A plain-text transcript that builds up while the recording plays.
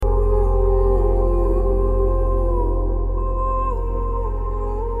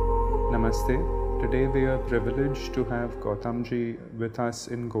Namaste. Today we are privileged to have Gautamji with us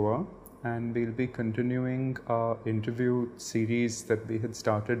in Goa, and we'll be continuing our interview series that we had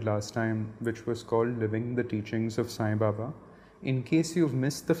started last time, which was called Living the Teachings of Sai Baba. In case you've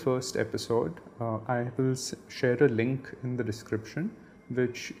missed the first episode, I will share a link in the description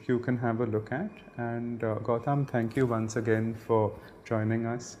which you can have a look at. And Gautam, thank you once again for joining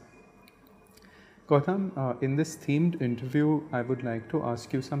us. Gautam, in this themed interview, I would like to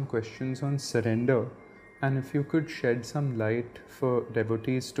ask you some questions on surrender, and if you could shed some light for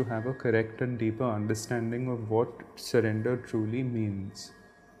devotees to have a correct and deeper understanding of what surrender truly means.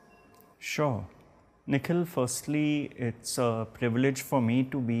 Sure. Nikhil, firstly, it's a privilege for me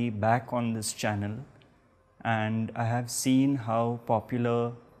to be back on this channel, and I have seen how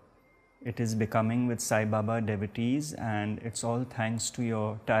popular it is becoming with Sai Baba devotees, and it's all thanks to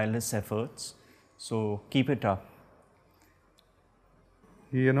your tireless efforts. So keep it up.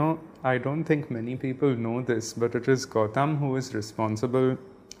 You know, I don't think many people know this, but it is Gautam who is responsible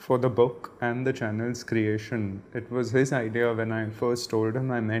for the book and the channel's creation. It was his idea when I first told him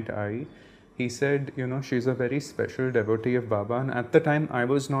I met Ai. He said, she's a very special devotee of Baba, and at the time I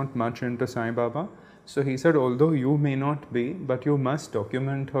was not much into Sai Baba. So he said, although you may not be, but you must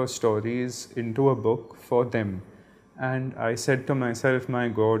document her stories into a book for them. And I said to myself, my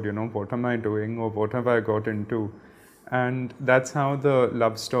God, what am I doing, or what have I got into? And that's how the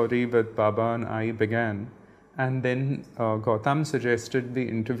love story with Baba and I began. And then Gautam suggested we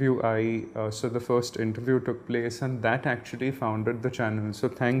interview Ai, so the first interview took place, and that actually founded the channel. So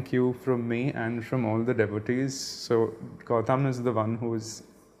thank you from me and from all the devotees. So Gautam is the one who's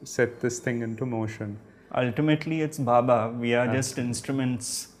set this thing into motion. Ultimately, it's Baba. We are just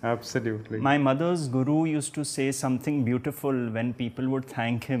instruments. Absolutely. My mother's guru used to say something beautiful when people would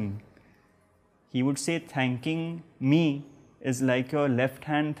thank him. He would say, thanking me is like your left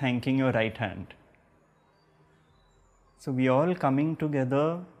hand thanking your right hand. So we all coming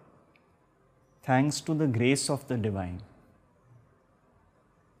together thanks to the grace of the divine.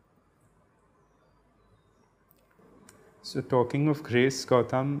 So talking of grace,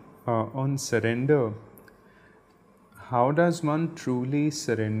 Gautam, on surrender, how does one truly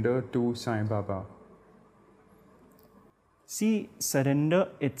surrender to Sai Baba? See, surrender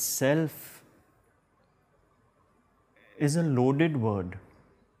itself is a loaded word,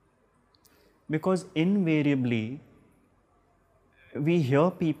 because invariably we hear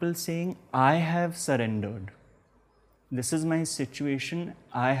people saying, I have surrendered. This is my situation,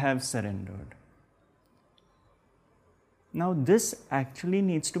 I have surrendered. Now this actually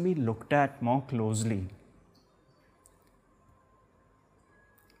needs to be looked at more closely.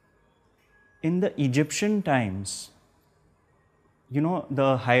 In the Egyptian times,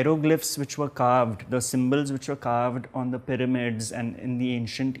 the hieroglyphs which were carved, the symbols which were carved on the pyramids and in the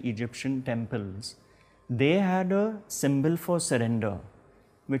ancient Egyptian temples, they had a symbol for surrender,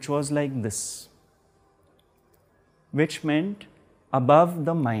 which was like this, which meant above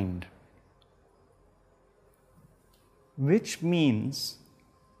the mind, which means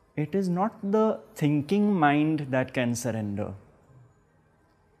it is not the thinking mind that can surrender.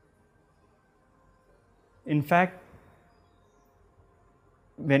 In fact,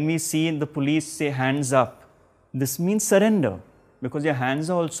 when we see the police say hands up, this means surrender, because your hands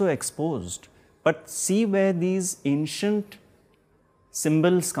are also exposed. But see where these ancient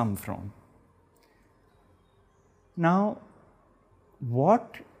symbols come from. Now,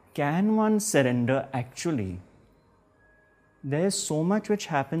 what can one surrender actually? There is so much which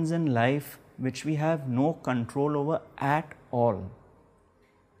happens in life which we have no control over at all.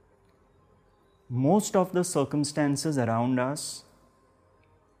 Most of the circumstances around us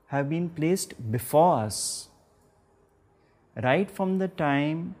have been placed before us. Right from the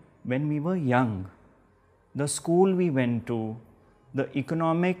time when we were young, the school we went to, the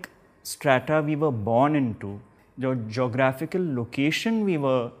economic strata we were born into, the geographical location we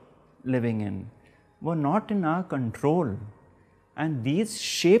were living in, were not in our control. And these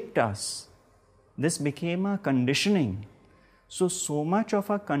shaped us. This became our conditioning. So much of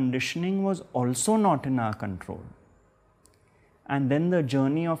our conditioning was also not in our control. And then the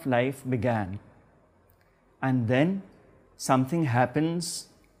journey of life began. And then something happens,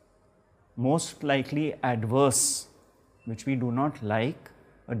 most likely adverse, which we do not like,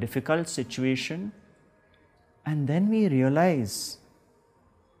 a difficult situation. And then we realize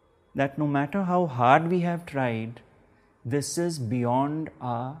that no matter how hard we have tried, this is beyond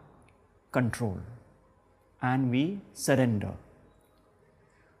our control, and we surrender.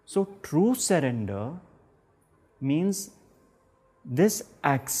 So true surrender means this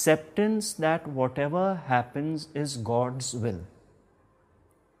acceptance that whatever happens is God's will.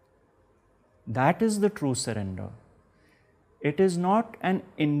 That is the true surrender. It is not an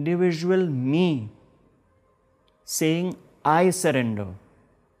individual me saying, I surrender,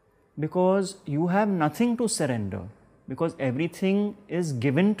 because you have nothing to surrender, because everything is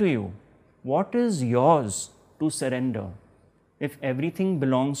given to you. What is yours to surrender if everything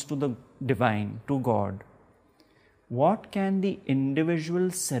belongs to the divine, to God? What can the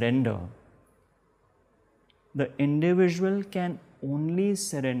individual surrender? The individual can only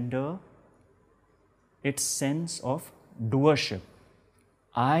surrender its sense of doership.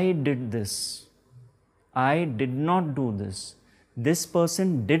 I did this. I did not do this. This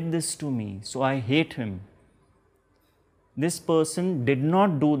person did this to me, so I hate him. This person did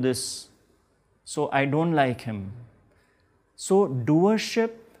not do this, so I don't like him. So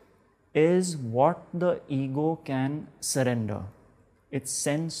doership is what the ego can surrender, its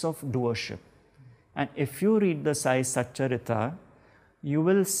sense of doership. And if you read the Sai Satcharita, you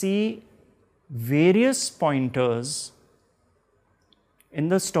will see various pointers in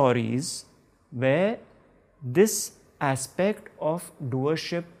the stories where this aspect of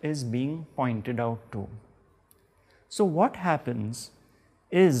doership is being pointed out to. So what happens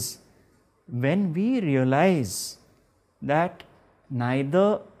is, when we realize that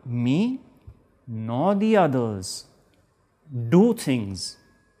neither me nor the others do things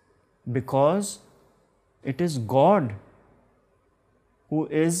because it is God who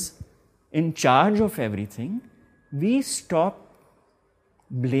is in charge of everything, we stop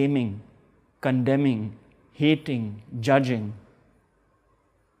blaming, condemning, hating, judging.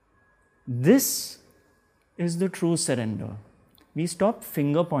 This is the true surrender. We stop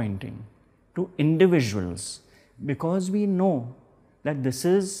finger pointing to individuals because we know that this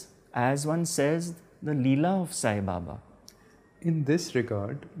is, as one says, the Leela of Sai Baba. In this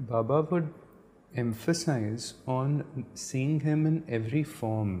regard, Baba would emphasize on seeing him in every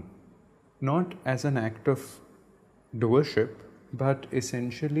form, not as an act of doership, but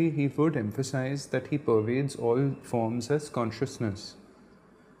essentially he would emphasize that he pervades all forms as consciousness.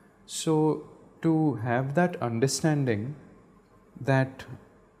 So to have that understanding, that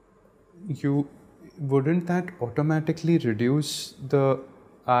you wouldn't that automatically reduce the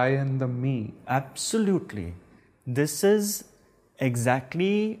I and the me? Absolutely. This is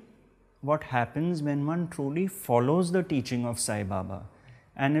exactly what happens when one truly follows the teaching of Sai Baba.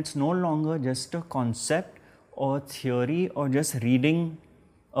 And it's no longer just a concept or theory or just reading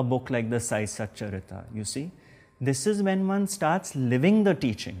a book like the Sai Satcharita. You see, this is when one starts living the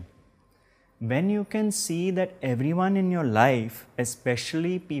teaching. When you can see that everyone in your life,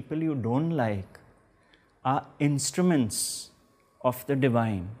 especially people you don't like, are instruments of the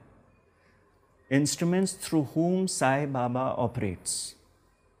divine, instruments through whom Sai Baba operates.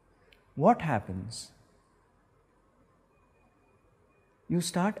 What happens? You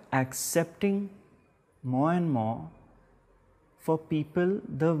start accepting more and more for people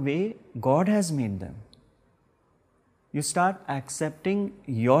the way God has made them. You start accepting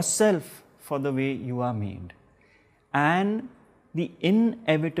yourself for the way you are made. And the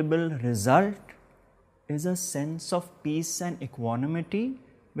inevitable result is a sense of peace and equanimity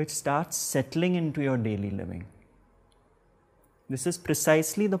which starts settling into your daily living. This is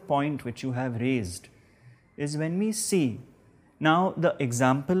precisely the point which you have raised, is when we see. Now, the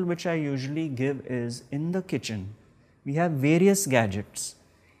example which I usually give is in the kitchen. We have various gadgets.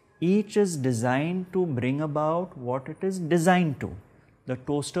 Each is designed to bring about what it is designed to. The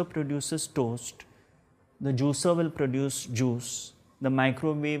toaster produces toast, the juicer will produce juice, the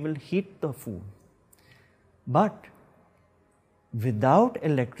microwave will heat the food. But without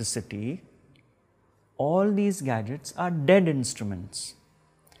electricity, all these gadgets are dead instruments.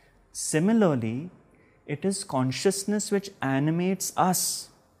 Similarly, it is consciousness which animates us,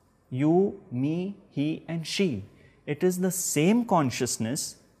 you, me, he and she. It is the same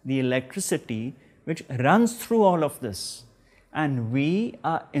consciousness, the electricity, which runs through all of this. And we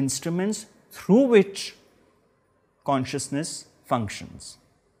are instruments through which consciousness functions.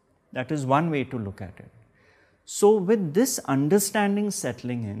 That is one way to look at it. So with this understanding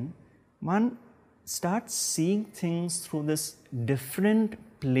settling in, one starts seeing things through this different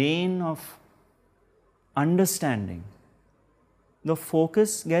plane of understanding. The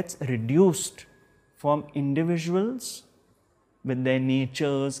focus gets reduced from individuals with their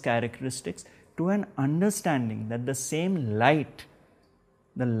natures, characteristics, to an understanding that the same light,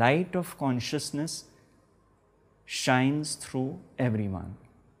 the light of consciousness, shines through everyone.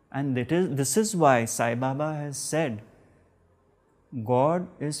 And this is why Sai Baba has said, God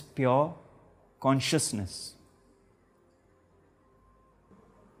is pure consciousness.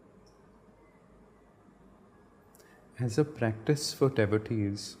 As a practice for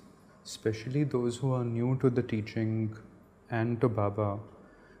devotees, especially those who are new to the teaching and to Baba,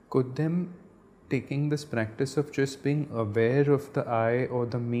 could them taking this practice of just being aware of the I or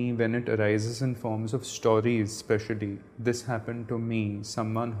the me when it arises in forms of stories, especially, this happened to me,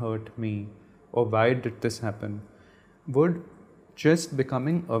 someone hurt me, or why did this happen, would just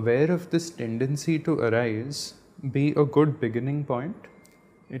becoming aware of this tendency to arise be a good beginning point?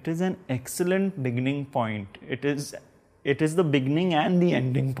 It is an excellent beginning point. It is the beginning and the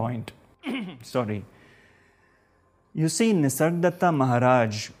ending point. Sorry. You see, Nisargadatta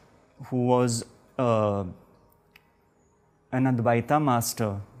Maharaj, who was an Advaita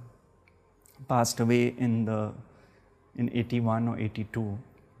master, passed away in 81 or 82.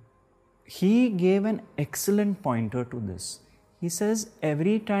 He gave an excellent pointer to this. He says,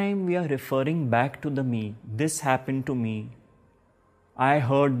 every time we are referring back to the me, this happened to me, I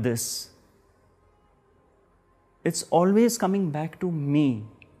heard this, it's always coming back to me,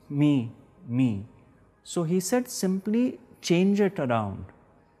 me, me. So he said, simply change it around.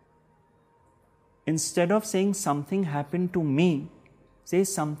 Instead of saying something happened to me, say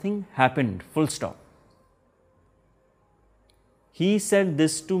something happened, full stop. He said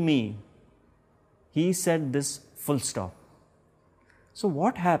this to me. He said this, full stop. So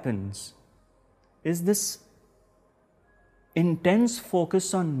what happens is this intense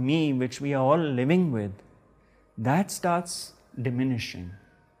focus on me, which we are all living with, that starts diminishing,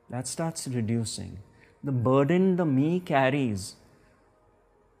 that starts reducing. The burden the me carries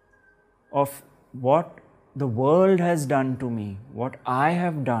of what the world has done to me, what I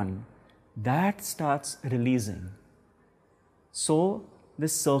have done, that starts releasing. So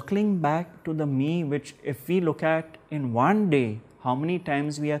this circling back to the me, which if we look at in one day, how many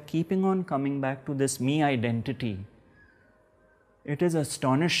times we are keeping on coming back to this me identity, it is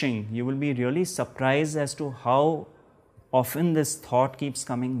astonishing. You will be really surprised as to how often this thought keeps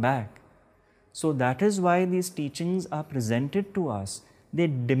coming back. So that is why these teachings are presented to us. They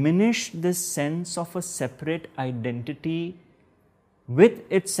diminish this sense of a separate identity with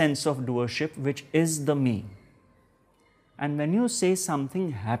its sense of doership, which is the me. And when you say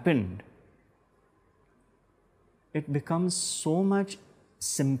something happened, it becomes so much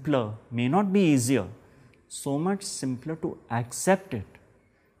simpler, may not be easier, so much simpler to accept it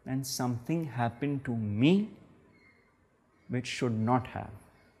than something happened to me which should not have.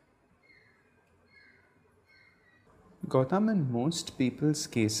 Gautam, in most people's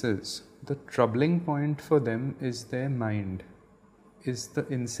cases, the troubling point for them is their mind, is the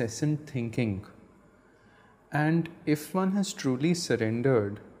incessant thinking. And if one has truly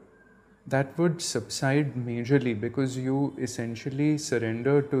surrendered, that would subside majorly, because you essentially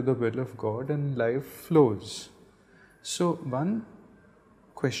surrender to the will of God and life flows. So one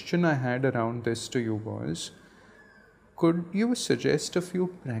question I had around this to you was, could you suggest a few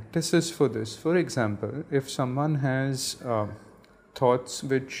practices for this? For example, if someone has thoughts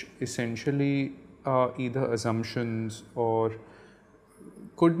which essentially are either assumptions, or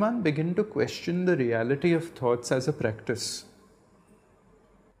could one begin to question the reality of thoughts as a practice?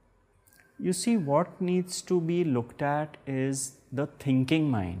 You see, what needs to be looked at is the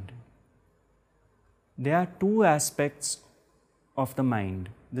thinking mind. There are two aspects of the mind.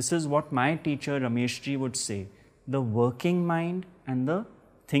 This is what my teacher Rameshji would say, the working mind and the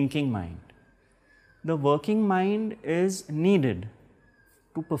thinking mind. The working mind is needed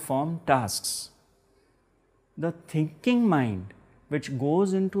to perform tasks. The thinking mind, which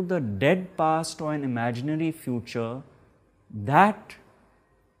goes into the dead past or an imaginary future, that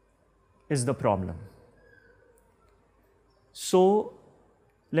is the problem. So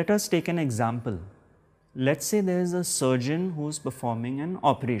let us take an example. Let's say there is a surgeon who is performing an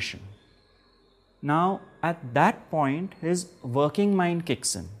operation. Now at that point his working mind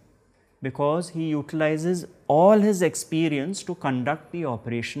kicks in, because he utilizes all his experience to conduct the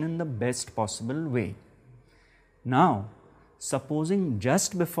operation in the best possible way. Now, supposing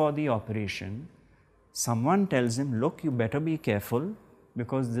just before the operation, someone tells him, look, you better be careful,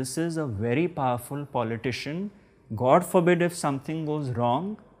 because this is a very powerful politician. God forbid if something goes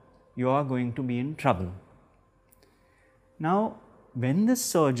wrong, you are going to be in trouble. Now, when this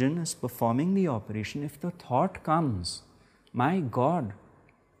surgeon is performing the operation, if the thought comes, my God,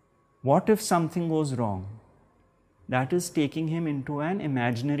 what if something goes wrong? That is taking him into an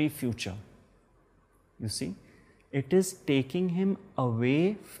imaginary future. You see, it is taking him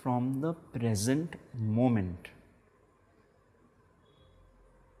away from the present moment.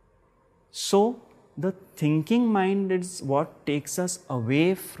 So, the thinking mind is what takes us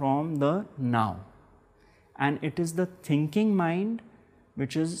away from the now. And it is the thinking mind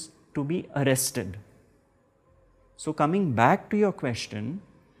which is to be arrested. So, coming back to your question,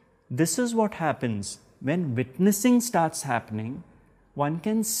 This is what happens when witnessing starts happening. One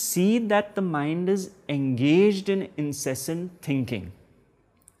can see that the mind is engaged in incessant thinking.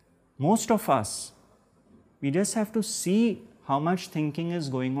 Most of us, we just have to see how much thinking is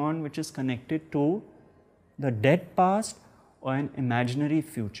going on which is connected to the dead past or an imaginary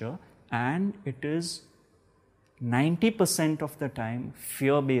future, and it is 90% of the time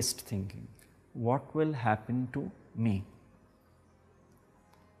fear-based thinking. What will happen to me?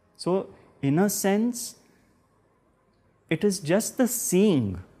 So, in a sense, it is just the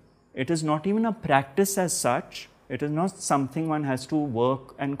seeing. It is not even a practice as such. It is not something one has to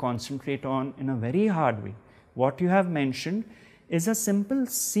work and concentrate on in a very hard way. What you have mentioned is a simple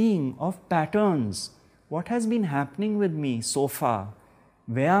seeing of patterns. What has been happening with me so far?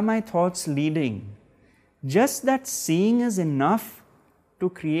 Where are my thoughts leading? Just that seeing is enough to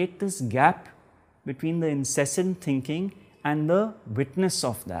create this gap between the incessant thinking and the witness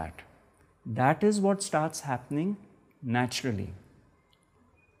of that. That is what starts happening naturally.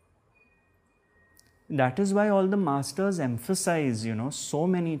 That is why all the masters emphasize, so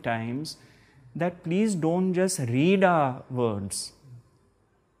many times that please don't just read our words,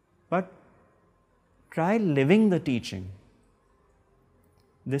 but try living the teaching.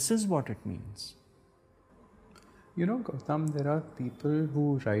 This is what it means. Gautam, there are people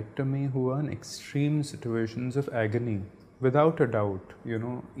who write to me who are in extreme situations of agony, without a doubt,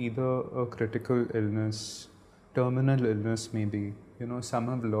 either a critical illness, terminal illness maybe, some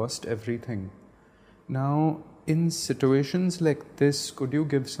have lost everything. Now, in situations like this, could you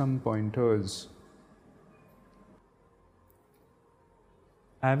give some pointers?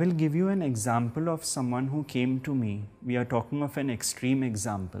 I will give you an example of someone who came to me. We are talking of an extreme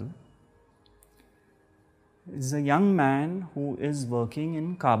example. Is a young man who is working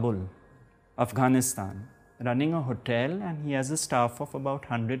in Kabul, Afghanistan, running a hotel, and he has a staff of about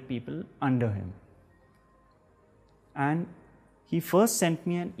 100 people under him. And he first sent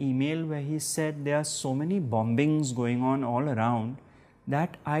me an email where he said there are so many bombings going on all around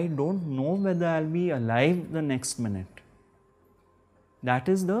that I don't know whether I'll be alive the next minute. That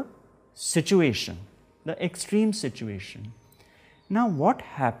is the situation, the extreme situation. Now, what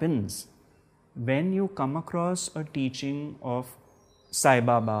happens when you come across a teaching of Sai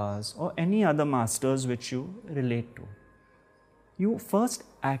Babas or any other masters which you relate to? You first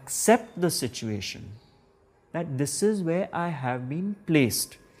accept the situation, that this is where I have been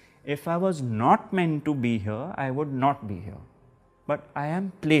placed. If I was not meant to be here, I would not be here. But I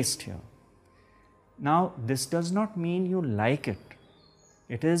am placed here. Now, this does not mean you like it.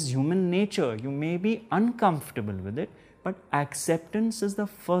 It is human nature. You may be uncomfortable with it, but acceptance is the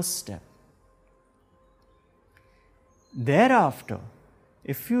first step. Thereafter,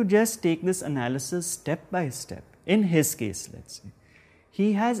 if you just take this analysis step by step, in his case, let's say,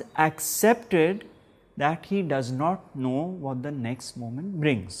 he has accepted that he does not know what the next moment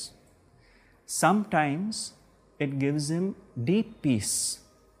brings. Sometimes it gives him deep peace.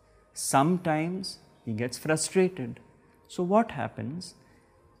 Sometimes he gets frustrated. So what happens?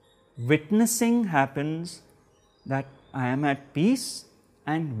 Witnessing happens that I am at peace,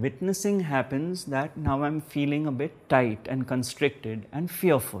 and witnessing happens that now I am feeling a bit tight and constricted and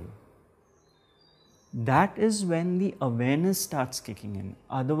fearful. That is when the awareness starts kicking in.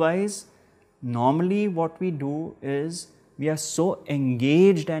 Otherwise, normally what we do is we are so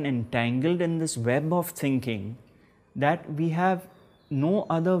engaged and entangled in this web of thinking that we have no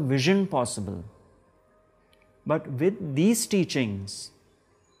other vision possible. But with these teachings,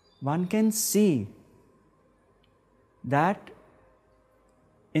 one can see that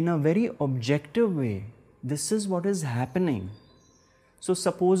in a very objective way, this is what is happening. So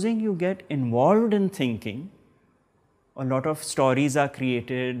supposing you get involved in thinking, a lot of stories are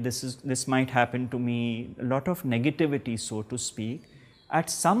created, this might happen to me, a lot of negativity, so to speak. At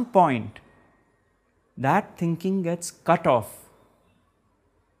some point, that thinking gets cut off.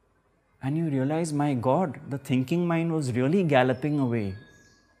 And you realize, my God, the thinking mind was really galloping away.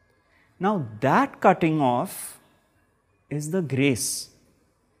 Now that cutting off is the grace.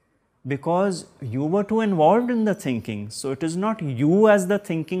 Because you were too involved in the thinking. So it is not you as the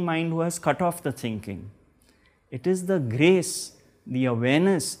thinking mind who has cut off the thinking. It is the grace, the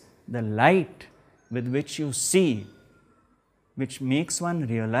awareness, the light with which you see, which makes one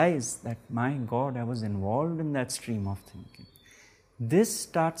realize that, my God, I was involved in that stream of thinking. This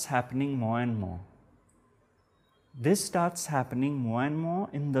starts happening more and more. This starts happening more and more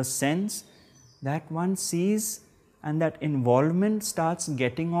in the sense that one sees, and that involvement starts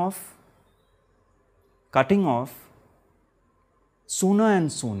cutting off sooner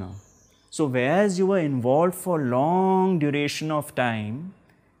and sooner. So whereas you were involved for long duration of time,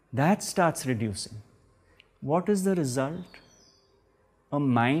 that starts reducing. What is the result? A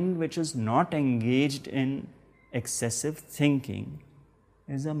mind which is not engaged in excessive thinking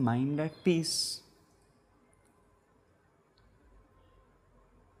is a mind at peace.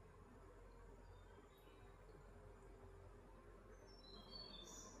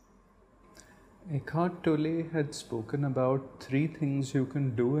 Eckhart Tolle had spoken about 3 things you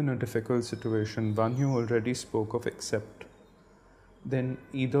can do in a difficult situation. One you already spoke of, accept. Then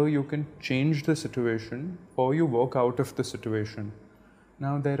either you can change the situation or you walk out of the situation.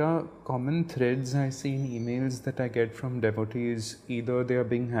 Now there are common threads I see in emails that I get from devotees. Either they are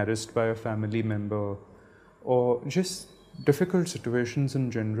being harassed by a family member or just difficult situations in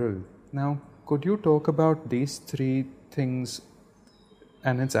general. Now, could you talk about these 3 things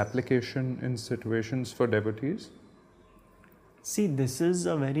and its application in situations for devotees? See, this is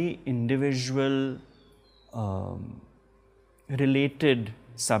a very individual related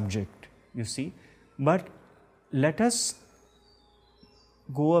subject, you see. But let us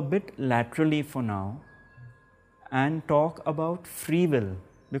go a bit laterally for now and talk about free will,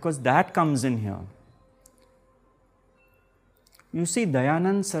 because that comes in here. You see,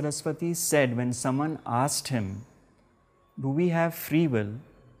 Dayanand Saraswati said when someone asked him, do we have free will?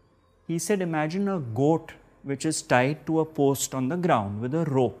 He said, imagine a goat which is tied to a post on the ground with a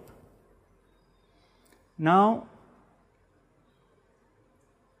rope. Now,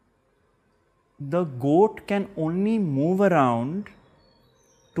 the goat can only move around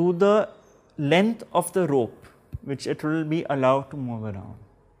to the length of the rope which it will be allowed to move around.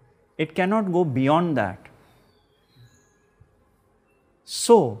 It cannot go beyond that.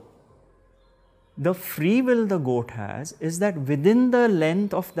 So, the free will the goat has is that within the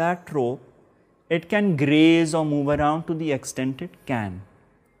length of that rope, it can graze or move around to the extent it can.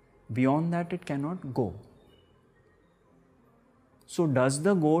 Beyond that, it cannot go. So, does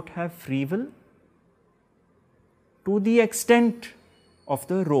the goat have free will? To the extent of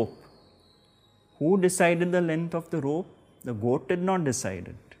the rope. Who decided the length of the rope? The goat did not decide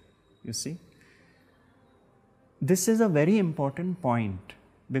it. You see? This is a very important point,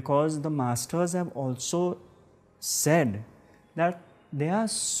 because the masters have also said that there are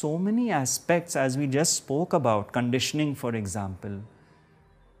so many aspects, as we just spoke about, conditioning for example.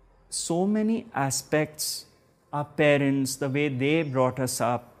 So many aspects, our parents, the way they brought us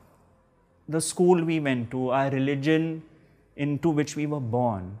up, the school we went to, our religion into which we were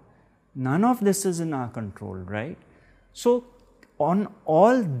born. None of this is in our control, right? So, on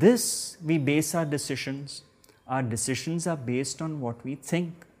all this we base our decisions. Our decisions are based on what we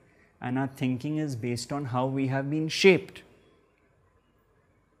think, and our thinking is based on how we have been shaped.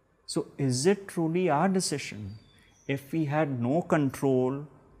 So, is it truly our decision? If we had no control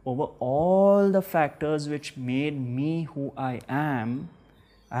over all the factors which made me who I am,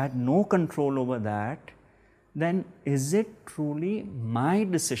 I had no control over that, then is it truly my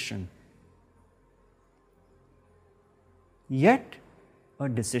decision? Yet, a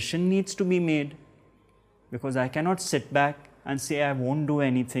decision needs to be made, because I cannot sit back and say I won't do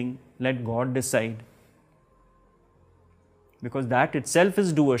anything, let God decide. Because that itself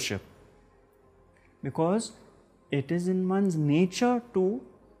is doership. Because it is in one's nature to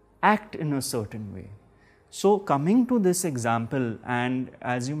act in a certain way. So, coming to this example, and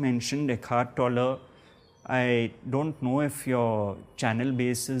as you mentioned, Eckhart Tolle, I don't know if your channel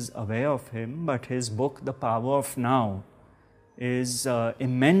base is aware of him, but his book, The Power of Now, is an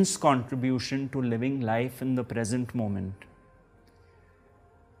immense contribution to living life in the present moment.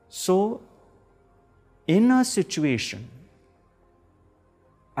 So, in a situation,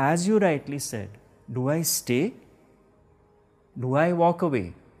 as you rightly said, do I stay? Do I walk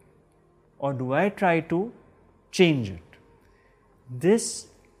away? Or do I try to change it? This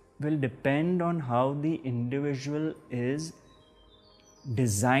will depend on how the individual is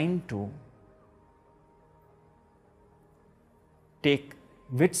designed to take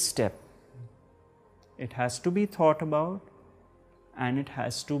which step. It has to be thought about and it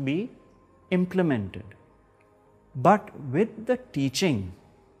has to be implemented. But with the teaching,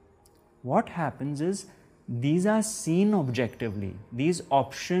 what happens is these are seen objectively. These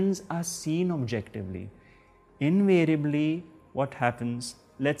options are seen objectively. Invariably, what happens,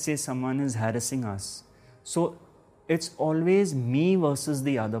 let's say someone is harassing us. So, it's always me versus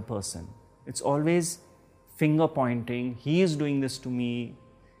the other person. It's always finger pointing, he is doing this to me,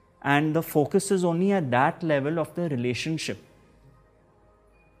 and the focus is only at that level of the relationship.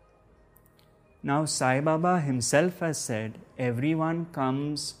 Now, Sai Baba himself has said, everyone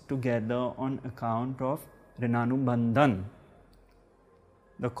comes together on account of Rinanubandhan,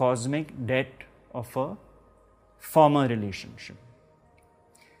 the cosmic debt of a former relationship.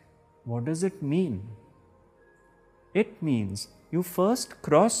 What does it mean? It means you first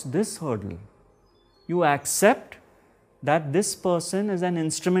cross this hurdle. You accept that this person is an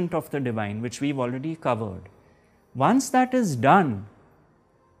instrument of the divine, which we've already covered. Once that is done,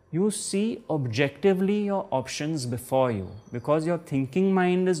 you see objectively your options before you, because your thinking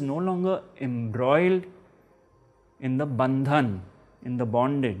mind is no longer embroiled in the bandhan, in the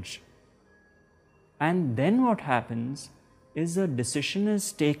bondage. And then what happens is a decision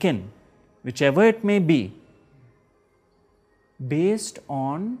is taken, whichever it may be, based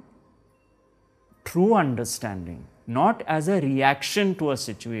on true understanding, not as a reaction to a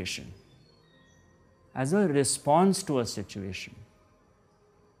situation, as a response to a situation.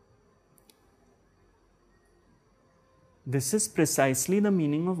 This is precisely the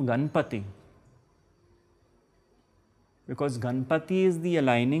meaning of Ganpati, because Ganpati is the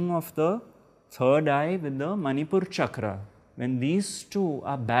aligning of the third eye with the Manipur chakra. When these two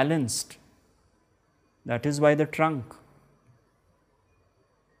are balanced, that is why the trunk.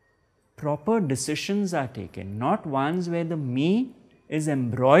 Proper decisions are taken, not ones where the me is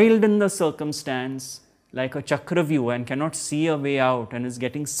embroiled in the circumstance like a chakra view and cannot see a way out and is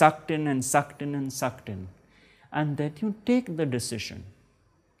getting sucked in and sucked in and sucked in. And then you take the decision,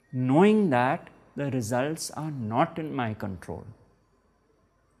 knowing that the results are not in my control.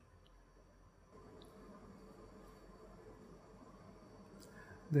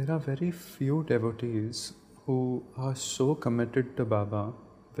 There are very few devotees who are so committed to Baba,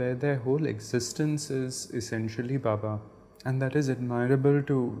 where their whole existence is essentially Baba, and that is admirable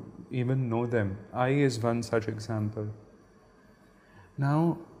to even know them. I is one such example.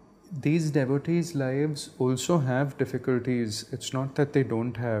 Now, these devotees' lives also have difficulties. It's not that they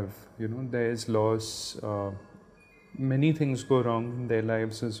don't have, there's loss, many things go wrong in their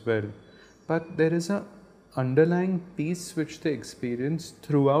lives as well. But there is a underlying peace which they experience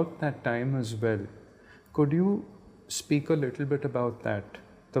throughout that time as well. Could you speak a little bit about that?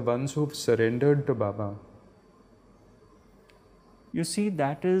 The ones who've surrendered to Baba. You see,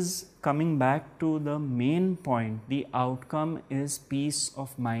 that is coming back to the main point. The outcome is peace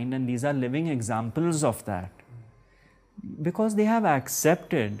of mind, and these are living examples of that. Because they have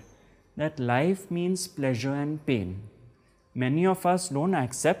accepted that life means pleasure and pain. Many of us don't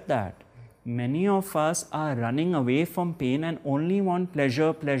accept that. Many of us are running away from pain and only want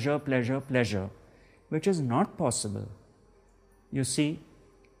pleasure, pleasure, pleasure, pleasure, which is not possible. You see,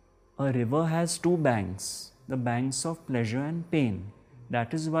 a river has two banks, the banks of pleasure and pain.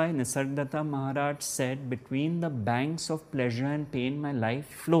 That is why Nisargadatta Maharaj said, between the banks of pleasure and pain my life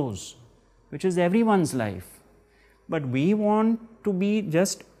flows, which is everyone's life. But we want to be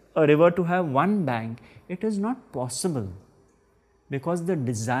just a river to have one bank. It is not possible, because the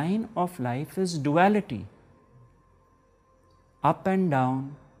design of life is duality. Up and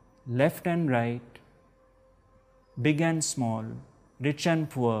down, left and right, big and small, rich and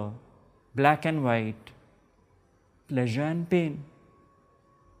poor, black and white, pleasure and pain.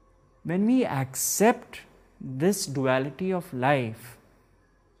 When we accept this duality of life,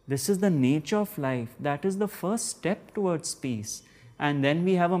 this is the nature of life, that is the first step towards peace. And then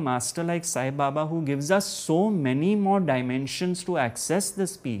we have a master like Sai Baba who gives us so many more dimensions to access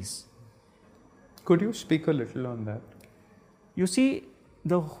this peace. Could you speak a little on that? You see,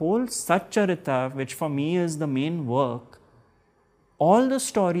 the whole Satcharita, which for me is the main work, all the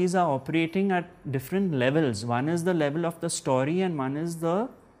stories are operating at different levels. One is the level of the story and one is the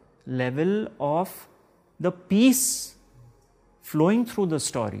level of the peace flowing through the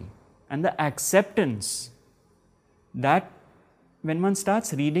story and the acceptance that when one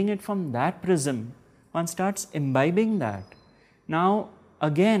starts reading it from that prism, one starts imbibing that. Now,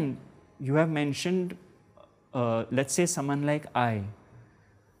 again, you have mentioned, let's say someone like I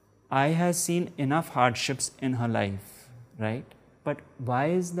has seen enough hardships in her life, right? But why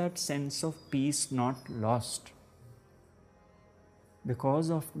is that sense of peace not lost?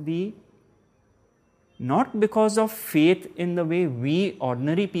 Not because of faith in the way we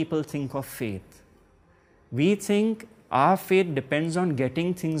ordinary people think of faith. We think our faith depends on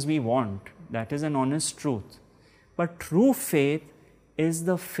getting things we want. That is an honest truth. But true faith is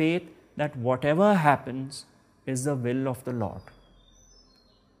the faith that whatever happens is the will of the Lord.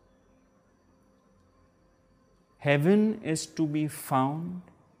 Heaven is to be found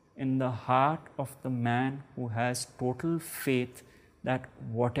in the heart of the man who has total faith that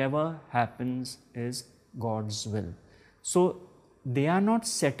whatever happens is God's will. So, they are not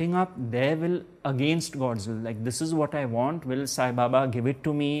setting up their will against God's will. Like, this is what I want, will Sai Baba give it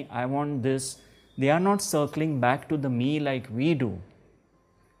to me, I want this. They are not circling back to the me like we do.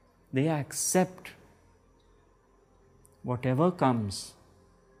 They accept whatever comes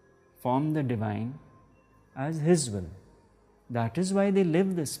form the divine as His will. That is why they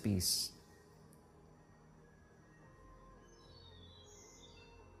live this peace.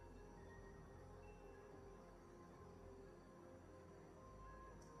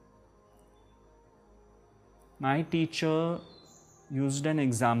 My teacher used an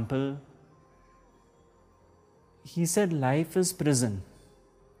example. He said life is prison,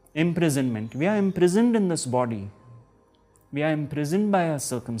 imprisonment. We are imprisoned in this body. We are imprisoned by our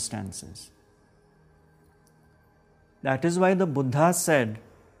circumstances. That is why the Buddha said,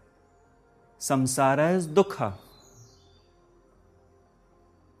 samsara is dukkha.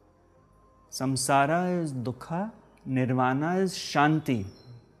 Samsara is dukkha, nirvana is shanti.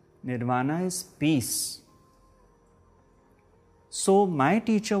 Nirvana is peace. So my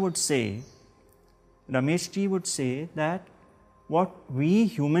teacher would say, Ramesh ji would say that what we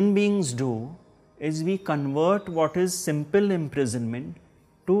human beings do is we convert what is simple imprisonment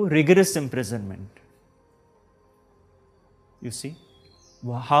to rigorous imprisonment. You see?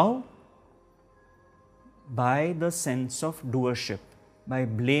 How? By the sense of doership, by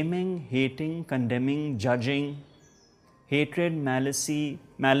blaming, hating, condemning, judging, hatred, malice,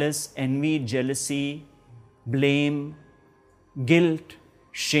 envy, jealousy, blame, guilt,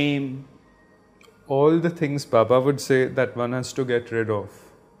 shame. All the things Baba would say that one has to get rid of.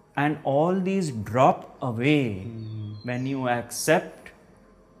 And all these drop away when you accept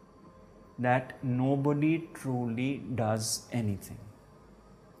that nobody truly does anything.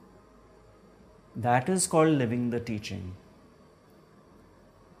 That is called living the teaching.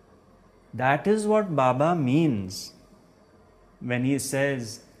 That is what Baba means when he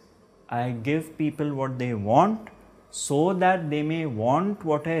says, I give people what they want so that they may want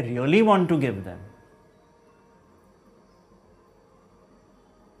what I really want to give them.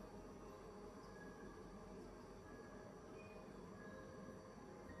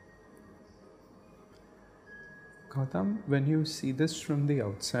 Gautam, when you see this from the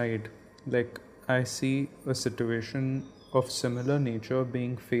outside, like I see a situation of similar nature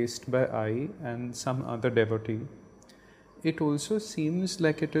being faced by I and some other devotee, it also seems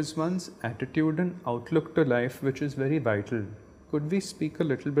like it is one's attitude and outlook to life which is very vital. Could we speak a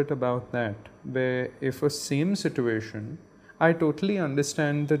little bit about that? Where if a same situation, I totally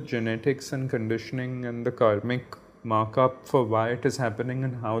understand the genetics and conditioning and the karmic markup for why it is happening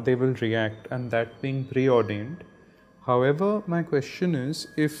and how they will react, and that being preordained. However, my question is,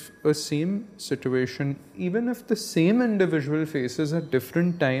 if a same situation, even if the same individual faces at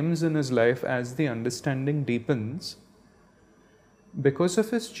different times in his life as the understanding deepens, because of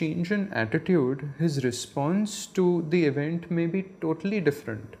his change in attitude, his response to the event may be totally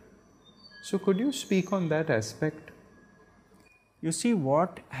different. So could you speak on that aspect? You see,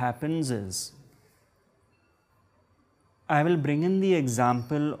 what happens is, I will bring in the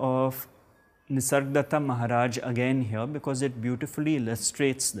example of Nisargadatta Maharaj again here because it beautifully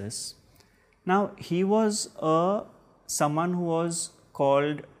illustrates this. Now, he was someone who was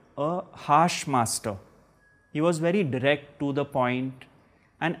called a harsh master. He was very direct to the point,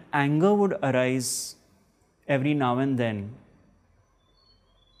 and anger would arise every now and then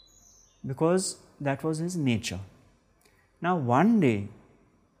because that was his nature. Now, one day,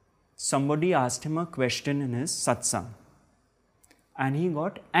 somebody asked him a question in his satsang and he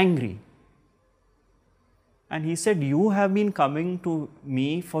got angry. And he said, you have been coming to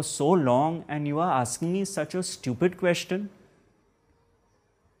me for so long and you are asking me such a stupid question.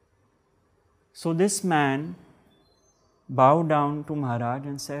 So this man bowed down to Maharaj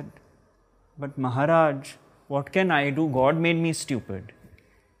and said, but Maharaj, what can I do? God made me stupid.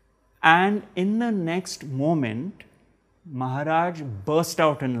 And in the next moment, Maharaj burst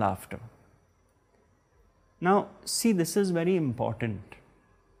out in laughter. Now, see, this is very important.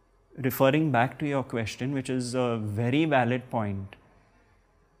 Referring back to your question, which is a very valid point,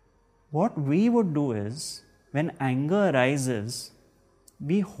 what we would do is, when anger arises,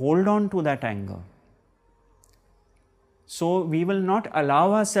 we hold on to that anger. So we will not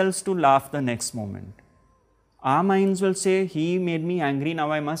allow ourselves to laugh the next moment. Our minds will say, he made me angry,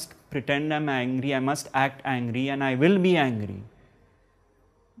 now I must pretend I'm angry, I must act angry, and I will be angry.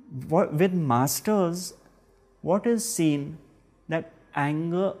 With masters, what is seen? That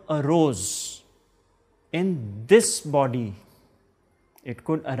anger arose in this body. It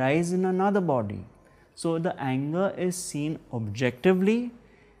could arise in another body. So the anger is seen objectively,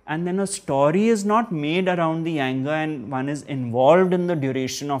 and then a story is not made around the anger and one is involved in the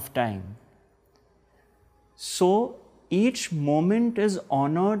duration of time. So each moment is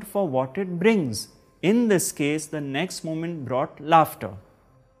honored for what it brings. In this case, the next moment brought laughter.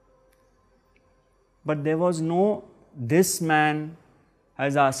 But there was no, this man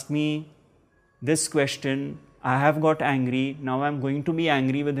has asked me this question, I have got angry, now I'm going to be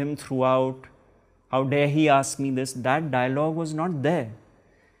angry with him throughout. How dare he ask me this? That dialogue was not there.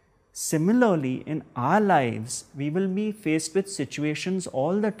 Similarly, in our lives, we will be faced with situations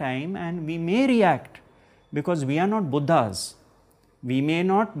all the time and we may react because we are not Buddhas. We may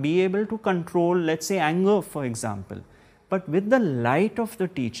not be able to control, let's say, anger, for example. But with the light of the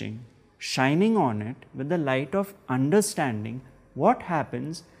teaching shining on it, with the light of understanding, what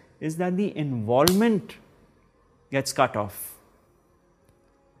happens is that the involvement gets cut off.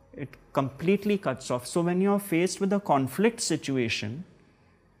 It completely cuts off. So when you are faced with a conflict situation,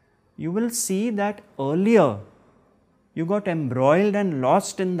 you will see that earlier you got embroiled and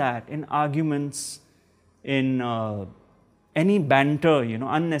lost in that, in arguments, in any banter,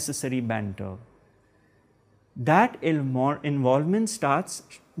 unnecessary banter. That involvement starts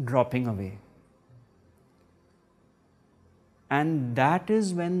dropping away. And that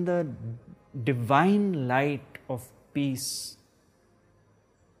is when the divine light of peace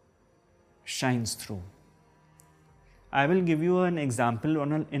shines through. I will give you an example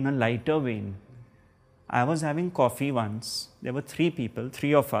in a lighter vein. I was having coffee once. There were 3 people,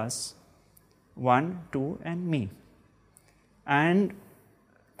 3 of us, 1, 2 and me. And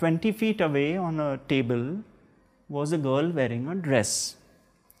 20 feet away on a table was a girl wearing a dress.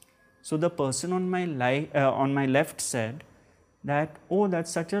 So the person on my left said that, oh,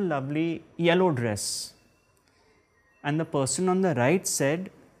 that's such a lovely yellow dress. And the person on the right said,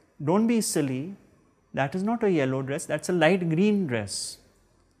 don't be silly, that is not a yellow dress, that's a light green dress.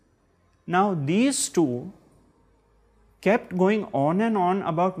 Now these two kept going on and on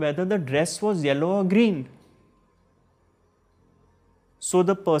about whether the dress was yellow or green. So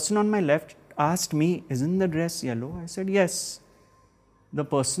the person on my left asked me, isn't the dress yellow? I said, yes. The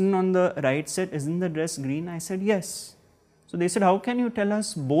person on the right said, isn't the dress green? I said, yes. So they said, how can you tell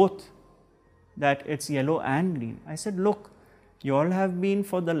us both that it's yellow and green? I said, look, you all have been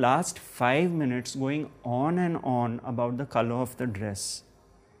for the last 5 minutes going on and on about the color of the dress,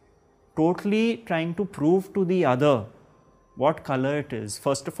 totally trying to prove to the other what color it is.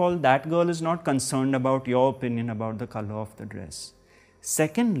 First of all, that girl is not concerned about your opinion about the color of the dress.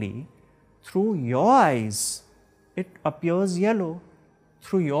 Secondly, through your eyes, it appears yellow.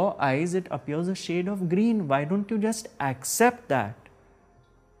 Through your eyes, it appears a shade of green. Why don't you just accept that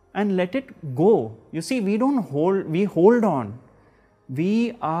and let it go? You see, we hold on.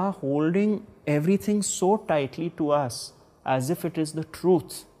 We are holding everything so tightly to us as if it is the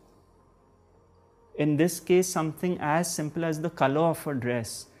truth. In this case, something as simple as the color of a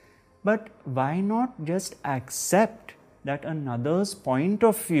dress. But why not just accept that another's point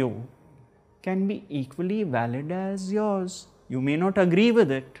of view can be equally valid as yours? You may not agree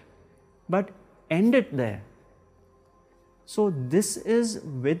with it, but end it there. So this is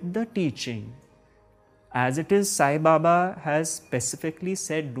with the teaching. As it is, Sai Baba has specifically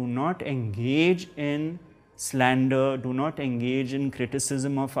said, do not engage in slander, do not engage in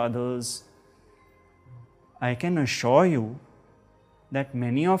criticism of others. I can assure you that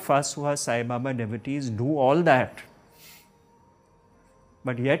many of us who are Sai Baba devotees do all that.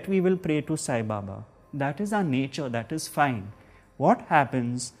 But yet we will pray to Sai Baba. That is our nature, that is fine. What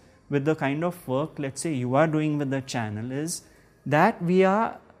happens with the kind of work, let's say, you are doing with the channel is that we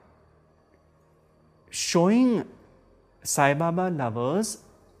are showing Sai Baba lovers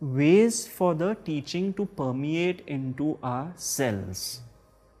ways for the teaching to permeate into our cells.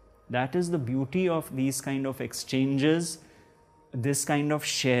 That is the beauty of these kind of exchanges, this kind of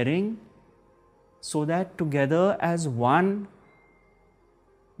sharing, so that together as one,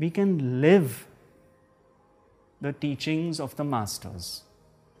 we can live the teachings of the masters.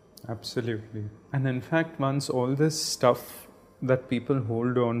 Absolutely. And in fact, once all this stuff that people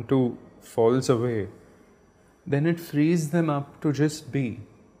hold on to falls away, then it frees them up to just be.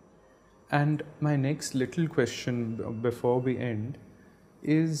 And my next little question before we end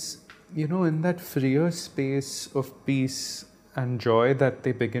is, in that freer space of peace and joy that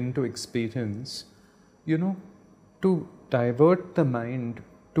they begin to experience, to divert the mind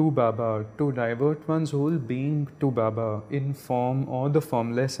to Baba, to divert one's whole being to Baba in form or the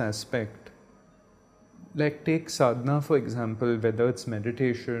formless aspect. Like take sadhana for example, whether it's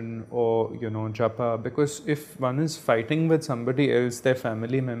meditation or japa, because if one is fighting with somebody else, their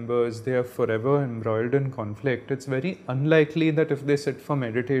family members, they are forever embroiled in conflict. It's very unlikely that if they sit for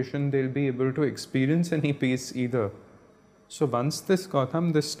meditation, they'll be able to experience any peace either. So once this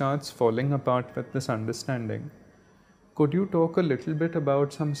starts falling apart with this understanding, could you talk a little bit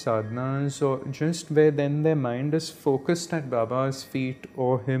about some sadhanas or just where then their mind is focused at Baba's feet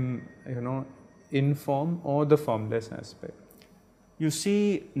or him, in form or the formless aspect? You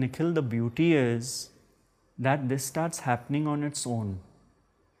see, Nikhil, the beauty is that this starts happening on its own.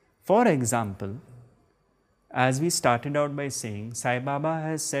 For example, as we started out by saying, Sai Baba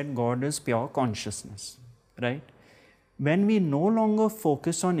has said God is pure consciousness, right? When we no longer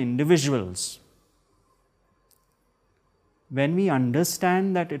focus on individuals, when we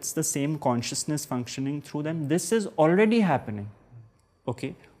understand that it's the same consciousness functioning through them, this is already happening,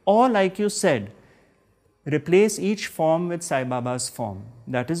 okay? Or like you said, replace each form with Sai Baba's form.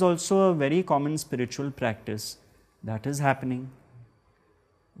 That is also a very common spiritual practice. That is happening.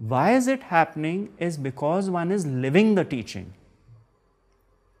 Why is it happening? Is because one is living the teaching.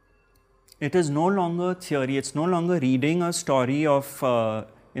 It is no longer theory. It's no longer reading a story of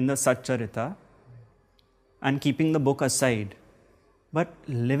in the Satcharita and keeping the book aside, but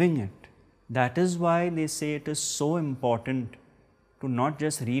living it. That is why they say it is so important to not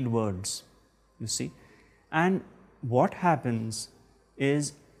just read words, you see. And what happens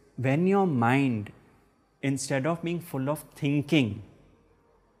is when your mind, instead of being full of thinking,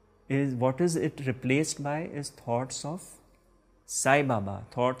 is what is it replaced by is thoughts of Sai Baba,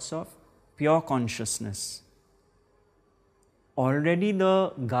 thoughts of pure consciousness. Already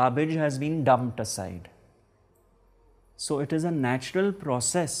the garbage has been dumped aside. So it is a natural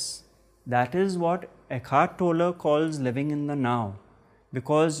process. That is what Eckhart Tolle calls living in the now.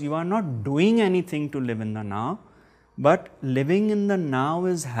 Because you are not doing anything to live in the now, but living in the now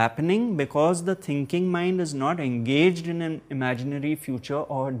is happening because the thinking mind is not engaged in an imaginary future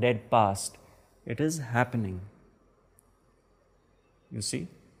or dead past. It is happening. You see?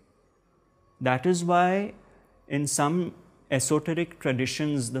 That is why in some esoteric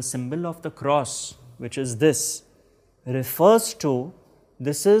traditions, the symbol of the cross, which is this, refers to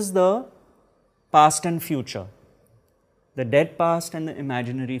this is the past and future, the dead past and the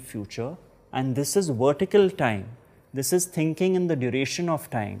imaginary future, and this is vertical time. This is thinking in the duration of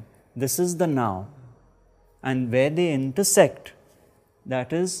time. This is the now. And where they intersect,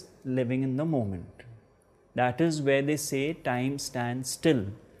 that is living in the moment. That is where they say time stands still.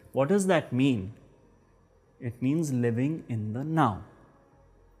 What does that mean? It means living in the now.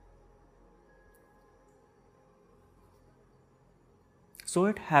 So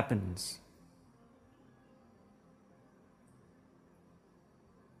it happens.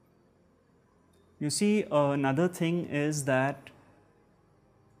 You see, another thing is that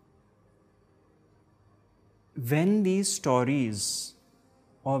when these stories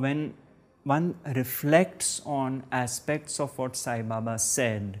or when one reflects on aspects of what Sai Baba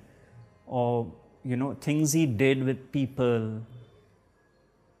said or things he did with people,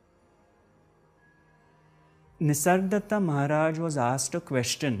 Nisargadatta Maharaj was asked a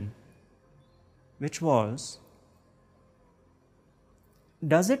question which was,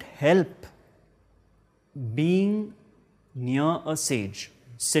 does it help being near a sage,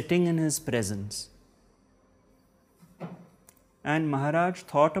 sitting in his presence? And Maharaj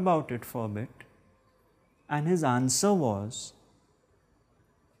thought about it for a bit, and his answer was,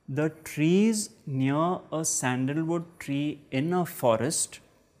 the trees near a sandalwood tree in a forest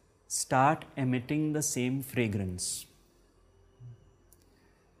start emitting the same fragrance.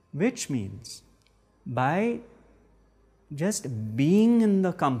 Which means, by just being in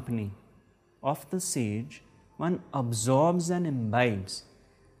the company of the sage, one absorbs and imbibes.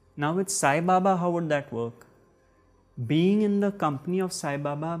 Now with Sai Baba, how would that work? Being in the company of Sai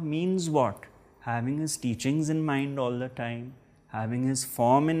Baba means what? Having his teachings in mind all the time, having his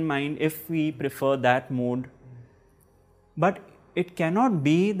form in mind, if we prefer that mode. But it cannot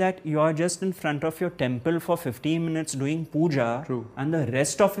be that you are just in front of your temple for 15 minutes doing puja. True. And the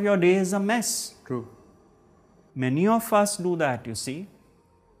rest of your day is a mess. True. Many of us do that, you see.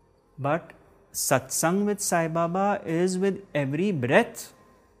 But satsang with Sai Baba is with every breath,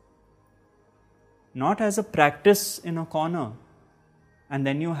 not as a practice in a corner. And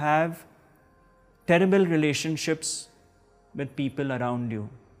then you have terrible relationships with people around you.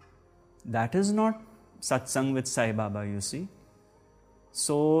 That is not satsang with Sai Baba, you see.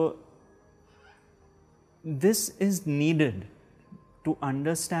 So, this is needed to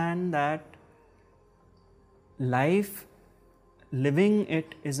understand that life, living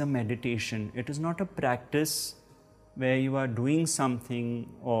it is a meditation. It is not a practice where you are doing something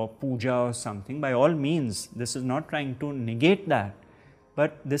or puja or something. By all means, this is not trying to negate that.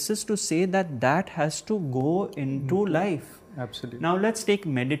 But this is to say that that has to go into life. Absolutely. Now let's take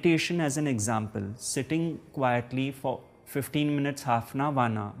meditation as an example. Sitting quietly for 15 minutes, half an hour,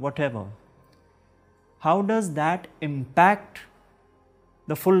 1 hour, whatever. How does that impact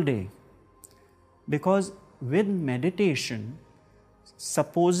the full day? Because with meditation,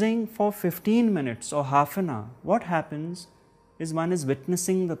 supposing for 15 minutes or half an hour, what happens is one is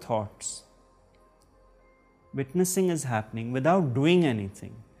witnessing the thoughts. Witnessing is happening without doing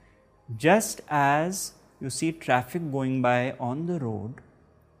anything. Just as you see traffic going by on the road,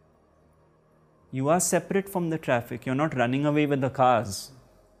 you are separate from the traffic. You're not running away with the cars,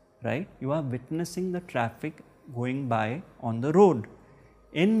 right? You are witnessing the traffic going by on the road.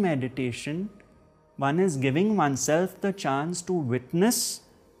 In meditation, one is giving oneself the chance to witness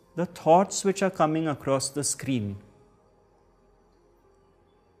the thoughts which are coming across the screen.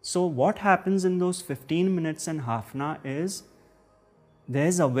 So what happens in those 15 minutes and half an hour is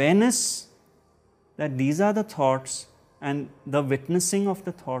there's awareness that these are the thoughts and the witnessing of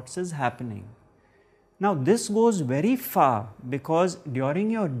the thoughts is happening. Now this goes very far because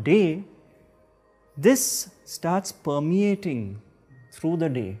during your day, this starts permeating through the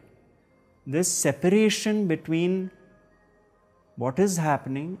day. This separation between what is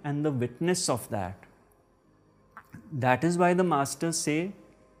happening and the witness of that. That is why the masters say,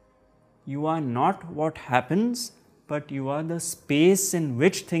 you are not what happens, but you are the space in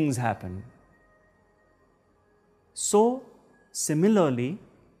which things happen. So, similarly,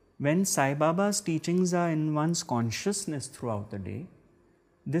 when Sai Baba's teachings are in one's consciousness throughout the day,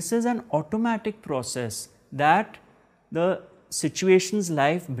 this is an automatic process that the situations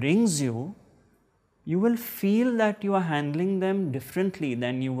life brings you, you will feel that you are handling them differently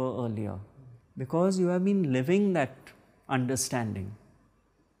than you were earlier because you have been living that understanding.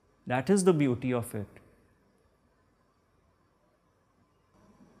 That is the beauty of it.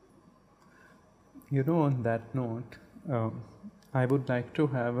 You know, on that note, I would like to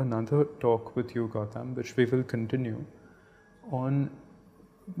have another talk with you, Gautam, which we will continue on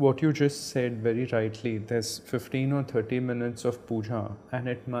what you just said very rightly. There's 15 or 30 minutes of puja and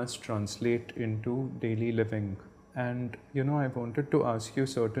it must translate into daily living. And you know, I wanted to ask you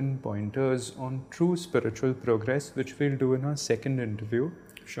certain pointers on true spiritual progress, which we'll do in our second interview.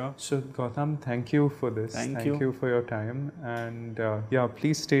 Sure. So Gautam, thank you for this. Thank you for your time. And yeah,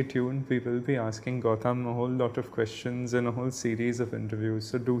 please stay tuned. We will be asking Gautam a whole lot of questions in a whole series of interviews.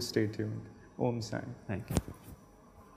 So do stay tuned. Om Sai. Thank you.